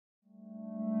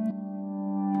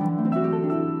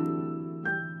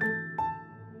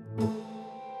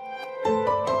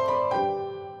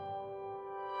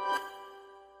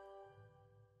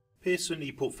Pearson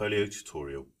ePortfolio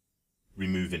tutorial,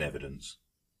 Removing Evidence.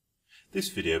 This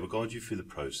video will guide you through the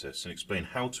process and explain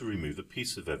how to remove a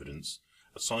piece of evidence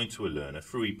assigned to a learner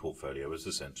through ePortfolio as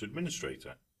the Centre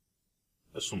Administrator.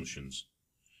 Assumptions.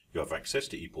 You have access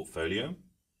to ePortfolio.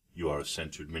 You are a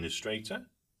Centre Administrator.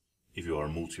 If you are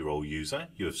a multi-role user,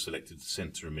 you have selected the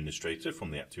Centre Administrator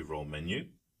from the Active Role menu.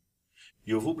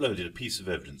 You have uploaded a piece of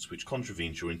evidence which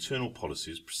contravenes your internal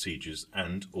policies, procedures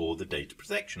and/or the Data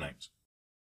Protection Act.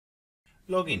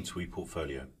 Log into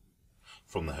ePortfolio.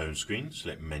 From the home screen,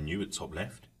 select Menu at top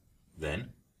left,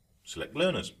 then select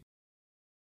Learners.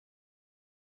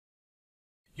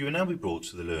 You will now be brought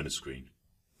to the Learner screen.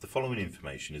 The following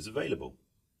information is available.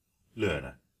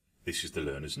 Learner. This is the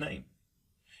learner's name.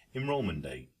 Enrolment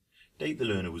date. Date the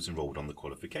learner was enrolled on the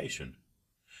qualification.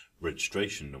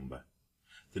 Registration number.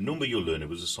 The number your learner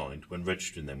was assigned when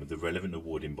registering them with the relevant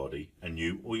awarding body, and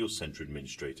you or your Centre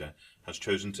Administrator has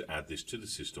chosen to add this to the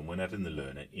system when adding the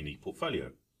learner in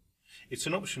ePortfolio. It's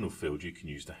an optional field you can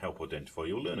use to help identify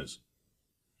your learners.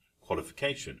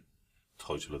 Qualification.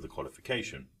 Title of the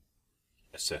qualification.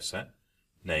 Assessor.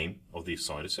 Name of the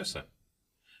assigned assessor.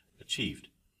 Achieved.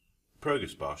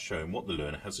 Progress bar showing what the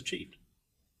learner has achieved.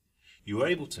 You are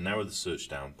able to narrow the search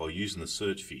down by using the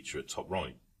search feature at top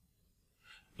right.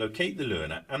 Locate the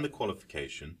learner and the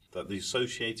qualification that the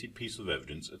associated piece of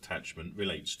evidence attachment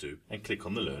relates to and click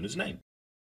on the learner's name.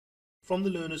 From the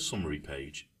learner's summary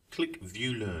page, click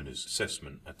View Learner's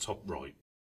Assessment at top right.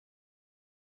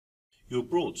 You are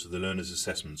brought to the learner's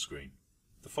assessment screen.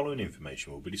 The following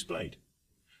information will be displayed.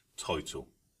 Title.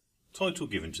 Title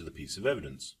given to the piece of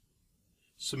evidence.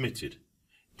 Submitted.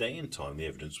 Date and time the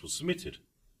evidence was submitted.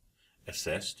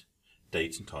 Assessed.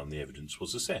 Date and time the evidence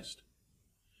was assessed.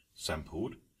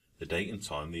 Sampled. The date and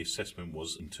time the assessment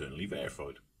was internally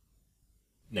verified.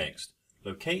 Next,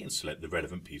 locate and select the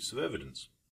relevant piece of evidence.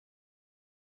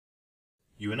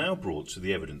 You are now brought to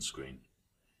the evidence screen.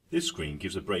 This screen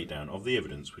gives a breakdown of the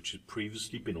evidence which has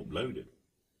previously been uploaded.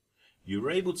 You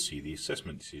are able to see the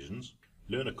assessment decisions,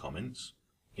 learner comments,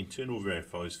 internal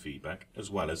verifiers feedback, as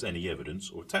well as any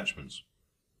evidence or attachments.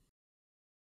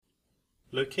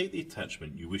 Locate the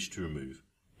attachment you wish to remove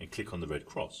and click on the red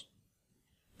cross.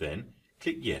 Then,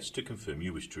 click Yes to confirm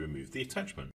you wish to remove the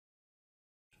attachment.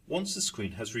 Once the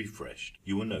screen has refreshed,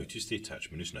 you will notice the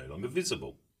attachment is no longer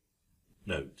visible.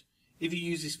 Note, if you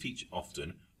use this feature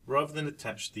often, rather than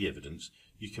attach the evidence,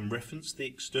 you can reference the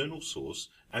external source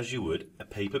as you would a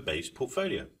paper-based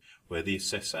portfolio, where the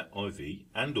assessor, IV,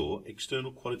 and/or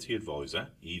external quality advisor,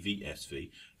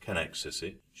 EVSV, can access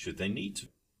it should they need to.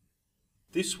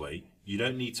 This way, you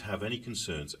don't need to have any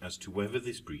concerns as to whether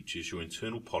this breaches your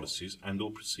internal policies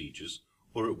and/or procedures,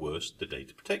 or at worst, the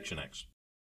Data Protection Act.